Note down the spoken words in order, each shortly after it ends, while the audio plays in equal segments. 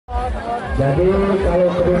Jadi kalau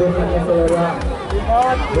kedudukannya selera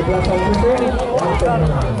di belakang itu langsung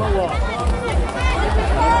menang.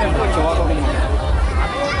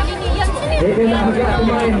 Ini harga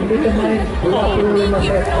pemain 25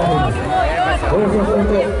 set khusus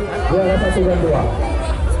untuk juara 1 dan 2.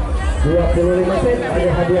 25 set ada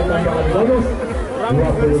hadiah tambahan bonus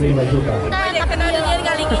 25 juta.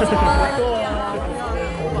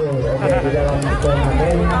 Oke, di dalam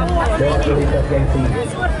turnamen dengan kualitas gengsi.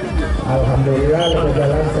 Alhamdulillah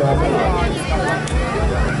berjalan selama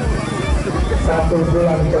 1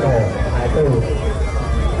 bulan penuh. Nah itu.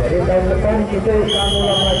 Jadi tahun depan kita akan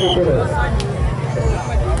ulang lagi terus.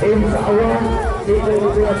 Insya Allah di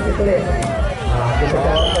 2012 kita lihat. Nah, kita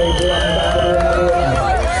capai bulan bulan.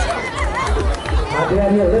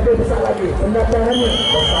 Hadiahnya lebih besar lagi, pendaftarannya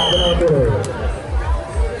besar benar betul.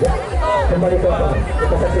 Ya, kembali ke apa?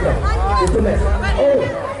 Kita saksikan. Itu mes. Oh,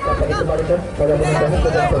 dapat dikembalikan pada mudah-mudahan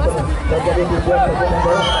sudah terpenuhi. Terjadi tujuan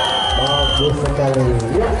adalah bagus sekali.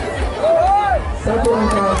 Ya. Satu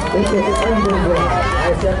angka untuk Tanjung bola.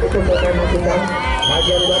 Aisyah itu mempromosikan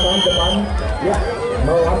bagian belakang depan. Ya,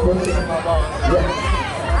 mau ampun. Ya.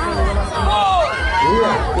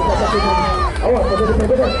 Iya, kita saksikan. Awas, terjadi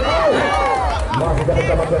perbedaan. Masih dapat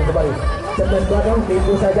kembalikan kembali. Sebelah belakang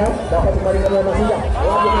pintu saja dapat kembalikan oleh Sinjang.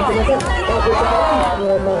 Lagi intimidasi, bagus sekali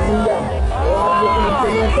oleh Sinjang. Lagi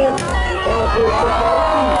intimidasi, bagus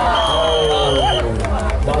sekali.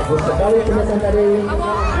 Bagus sekali penyelesaian dari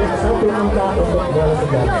yang 1 angka untuk bola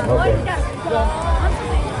Sinjang. Oke.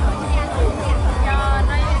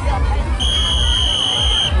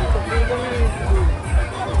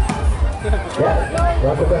 Ya,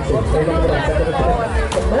 lakukan sih. Saya berat, saya berat.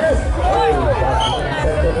 Kemas.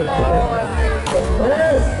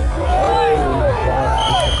 Kemas.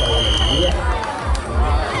 Ya.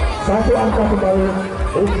 1 angka kembali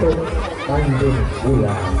untuk Tanjung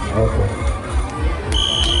Bulan. Oke.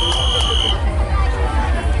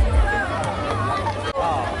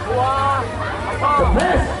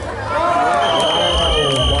 Kemas.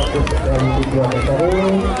 Bagus sekali tujuan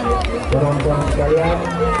tadi. Penonton sekalian.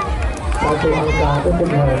 1 angka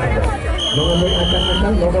untuk Anda. Mengambil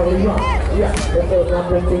ancang-ancang nomor 5. Ya, untuk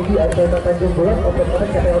lambung tinggi ada Tanjung Bulan. Open pada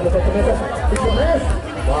KTR untuk Semende. Dikemas.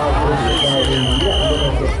 Bagus sekali. Ya,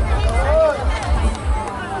 benar.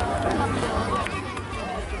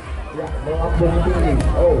 Ya, melambung tinggi.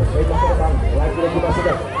 Oh, saya ke depan. Lagi-lagi masih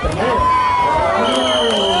dah. Kemas.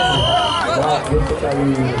 Bagus sekali.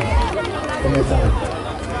 Kemesan.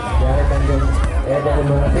 Ya, Tanjung.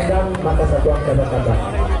 Dari Sindang, maka 1 angka bertambah.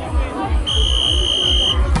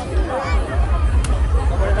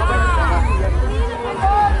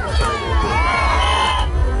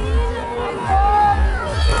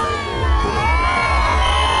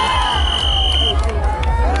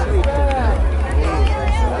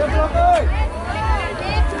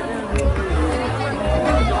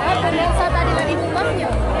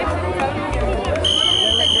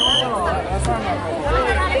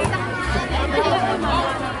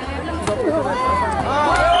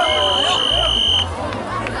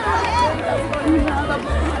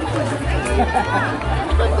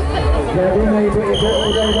 Jadi ibu-ibu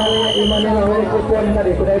sudah balik imannya oleh kupuan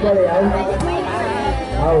tadi sudah balik ya.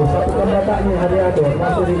 Oh, 1 pembataknya hadiah tuh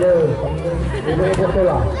masih di jauh. Ibu-ibu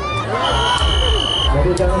tolak. Jadi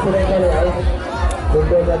jangan sudah balik ya.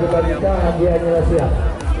 Untuk tadi bagikan hadiahnya siap.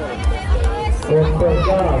 Untuk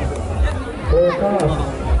gas, kulkas,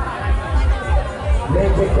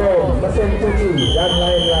 Mexico, mesin cuci dan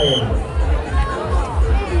lain-lain.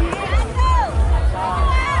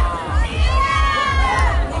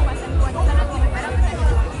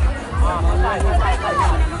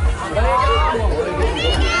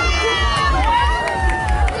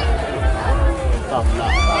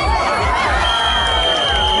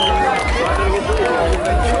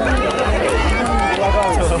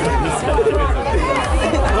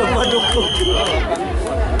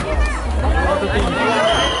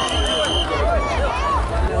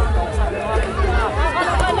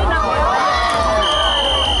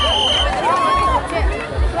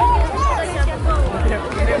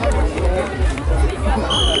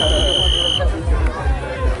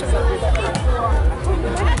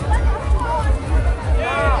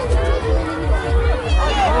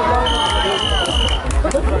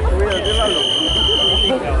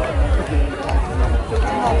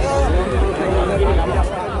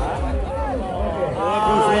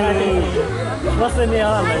 Bosan ya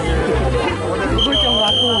lah, gue cuma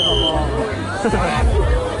aku ngomong.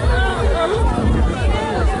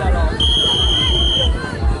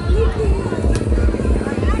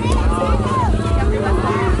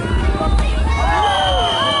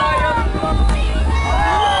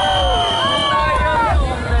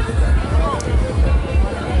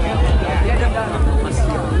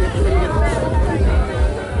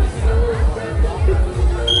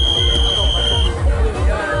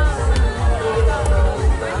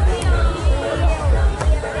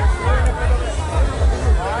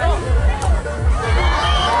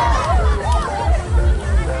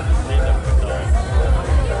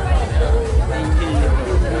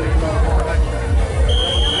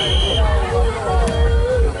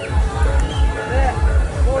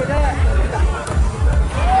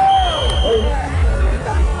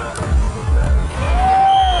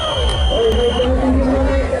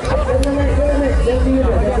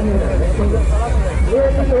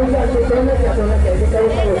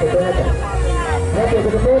 tahu-tahu tu ternyata. Nanti aku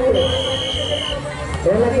betul.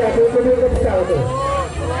 Dan nanti aku pergi ke besar tu.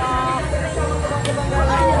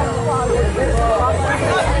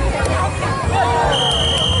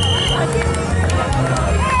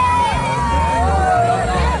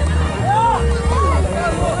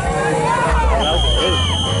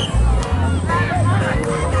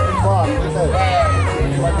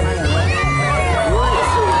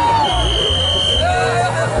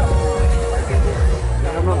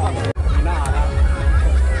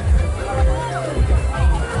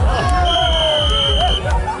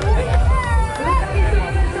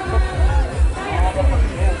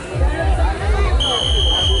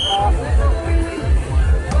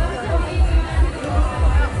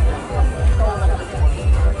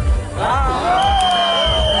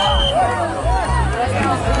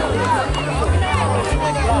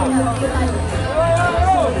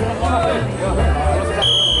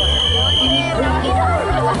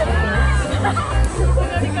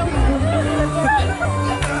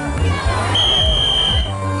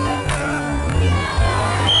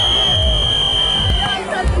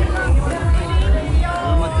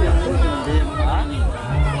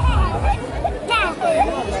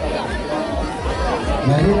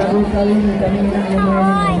 Jadi kali ini kami nak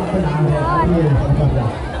main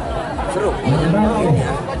seru. Mana?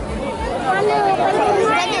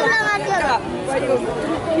 Jadi ulang aja.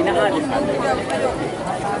 Ini ada.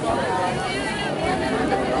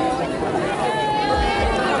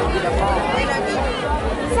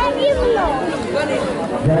 Jadi belum. Jadi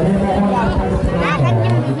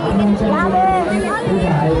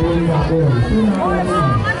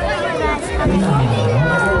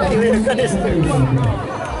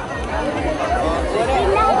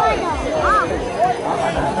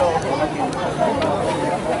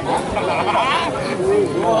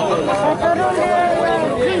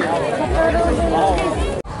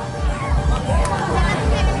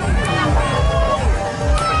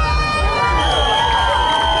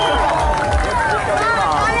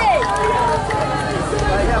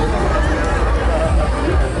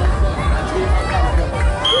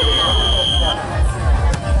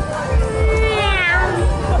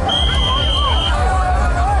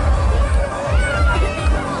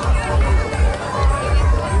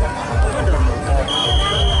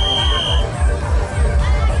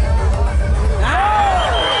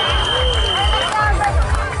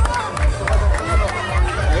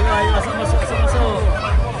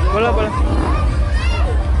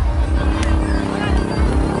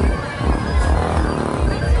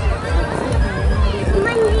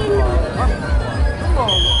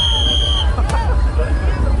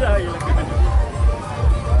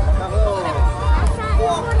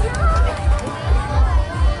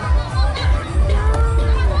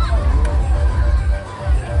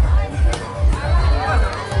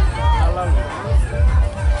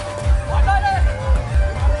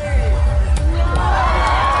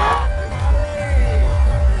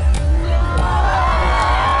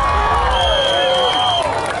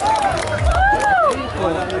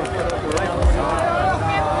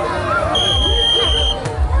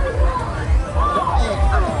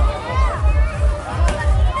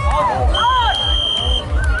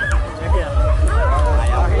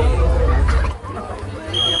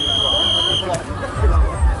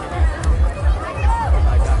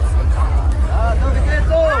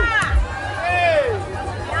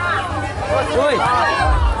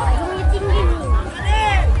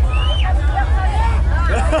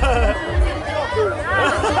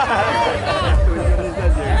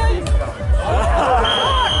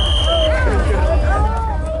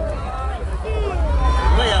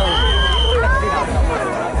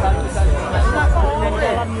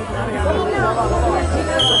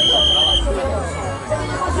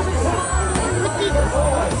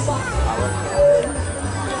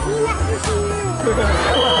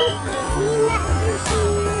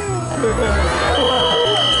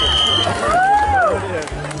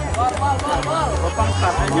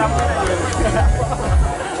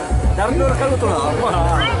Dardur kalau tu lah apa?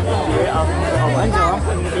 Awan jauh,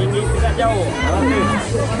 tinggi tidak jauh.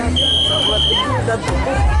 Buat tinggi dan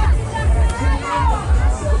tumbuh.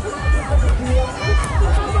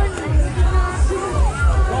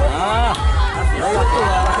 Waktu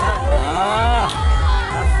lah.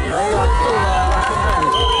 Waktu lah.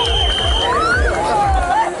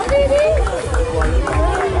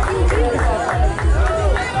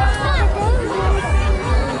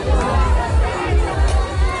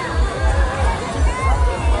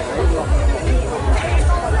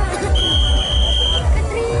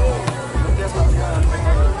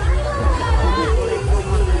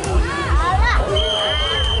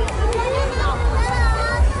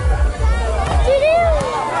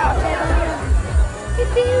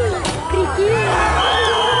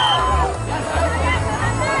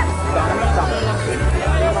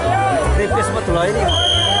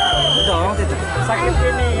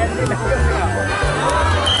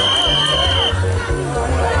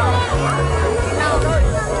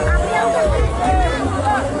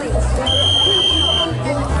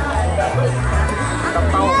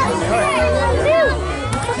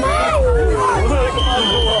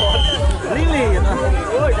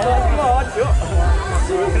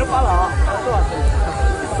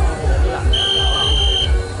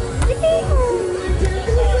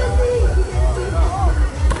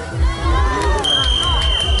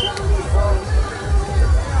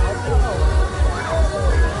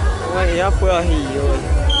 Apa yang hiu?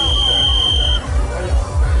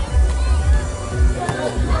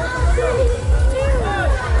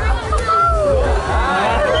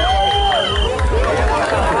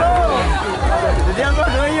 Jadi apa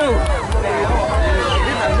tu hiu?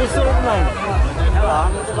 Ini tak busuk nang. Ya,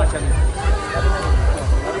 itu macam ni.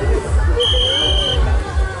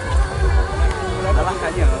 Dalam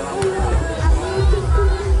kaji.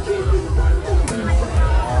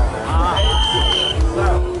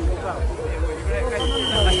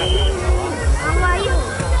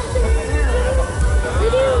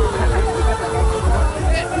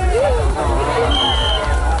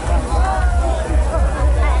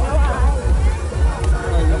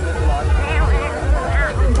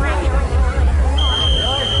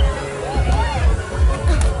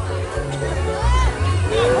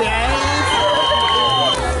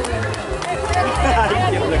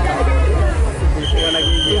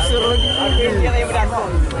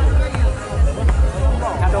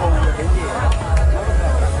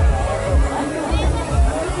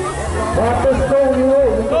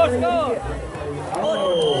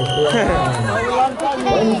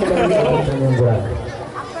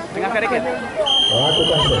 Tengah kadeket. Satu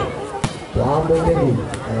pasal. Lambung tinggi.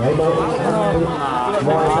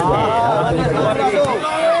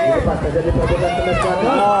 Lepas terjadi perbuatan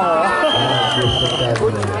penekangan.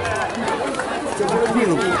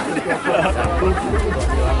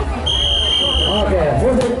 Oke,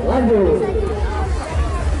 musik lanjut.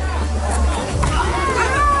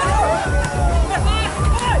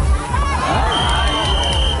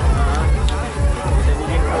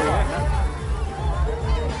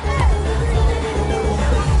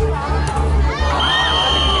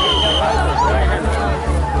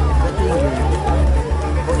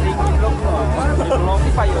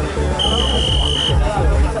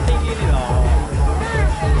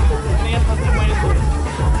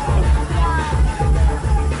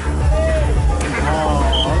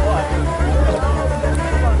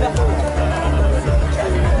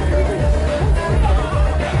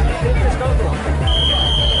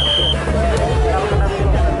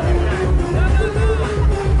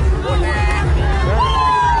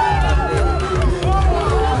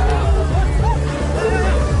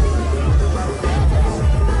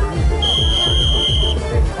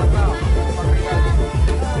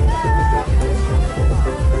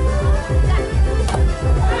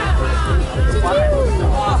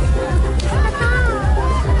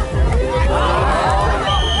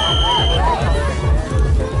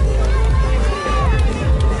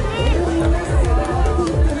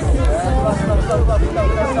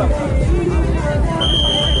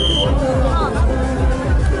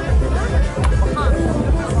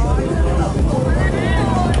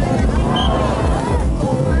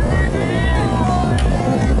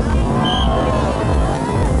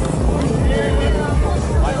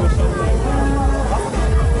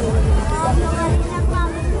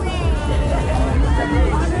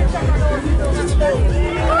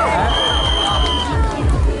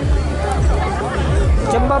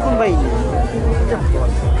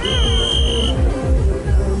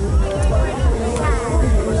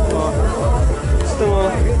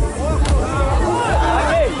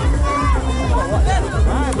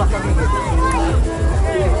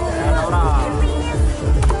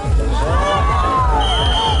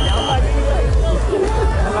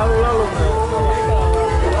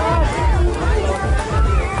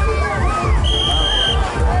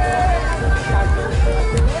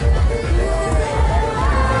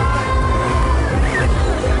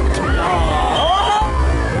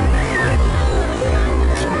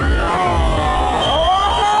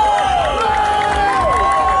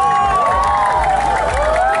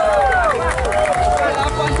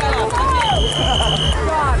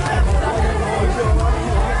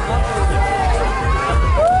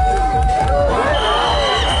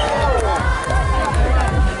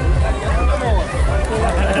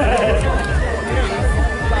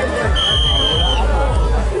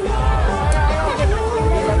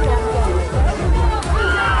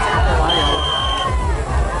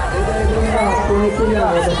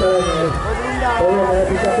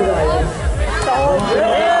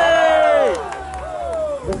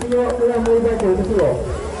 telah melibatkan itu loh.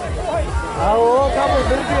 Oh, kamu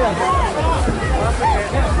berhenti lah.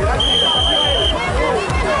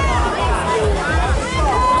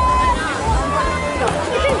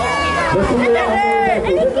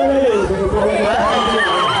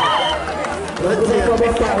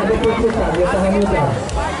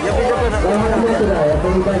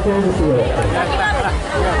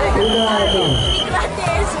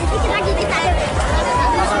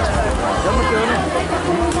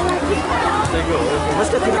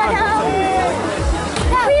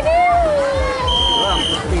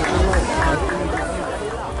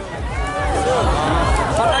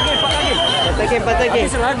 Empat lagi.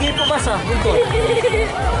 Selagi itu basah, betul.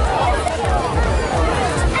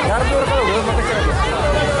 Gardur kalau belum pakai cerita.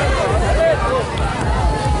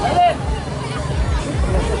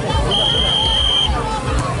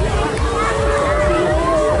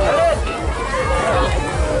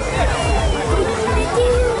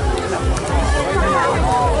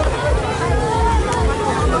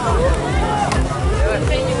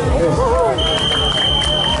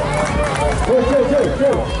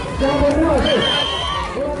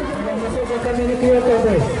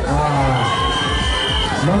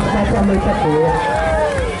 Macam mereka tu.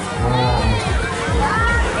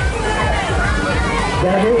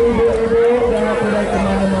 Jadi ibu-ibu jangan pergi ke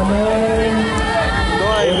mana-mana.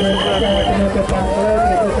 Ibu kena ke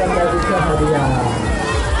pantai itu sampai bisa hadiah.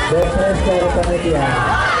 Depresi panitia.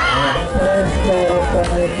 Depresi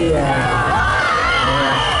panitia.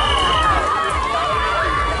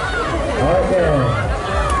 Oke.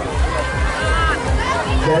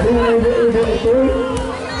 Jadi ibu-ibu itu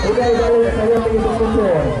udah saya menghitung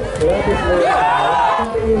mundur. Lebih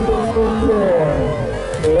menghitung mundur.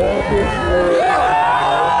 Lebih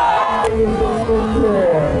menghitung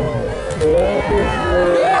mundur. Lebih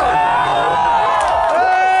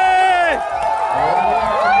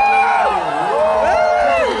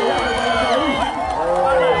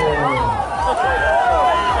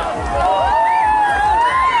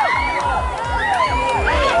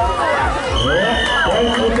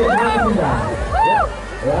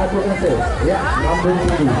ya, lambung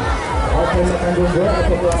tinggi. Oke, Tanjung bola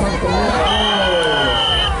atau belakang tengah.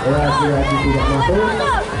 Lagi-lagi tidak masuk.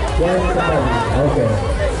 Dan kembali. Oke.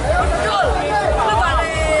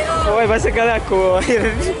 Oh, bahasa kali aku.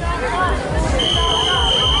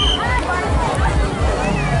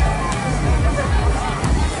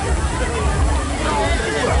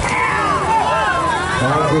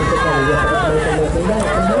 Bagus sekali ya.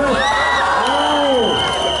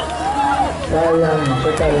 Sayang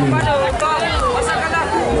sekali.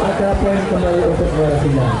 Maka poin kembali untuk bola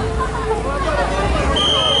Sindang.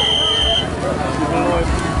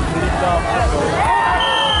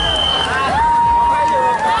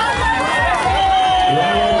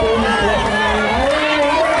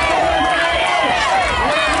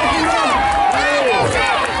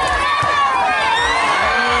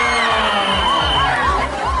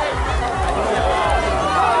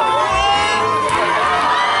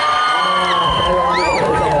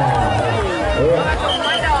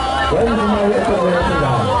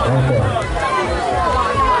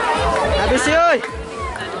 Habis yoi.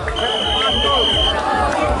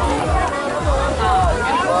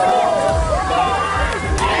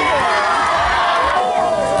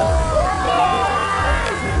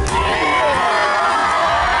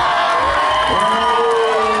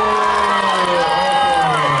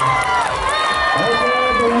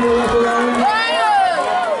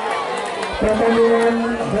 Pertandingan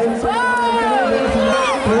dan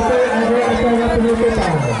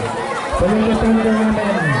peningkatan turnamen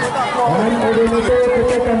dan Indonesia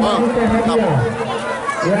kita akan memberikan hadiah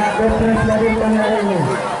ya Putra dari hari ini.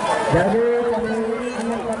 Jadi kami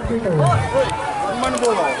anak waktu itu Mana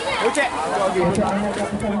bola? Ocek. anak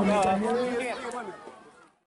waktu itu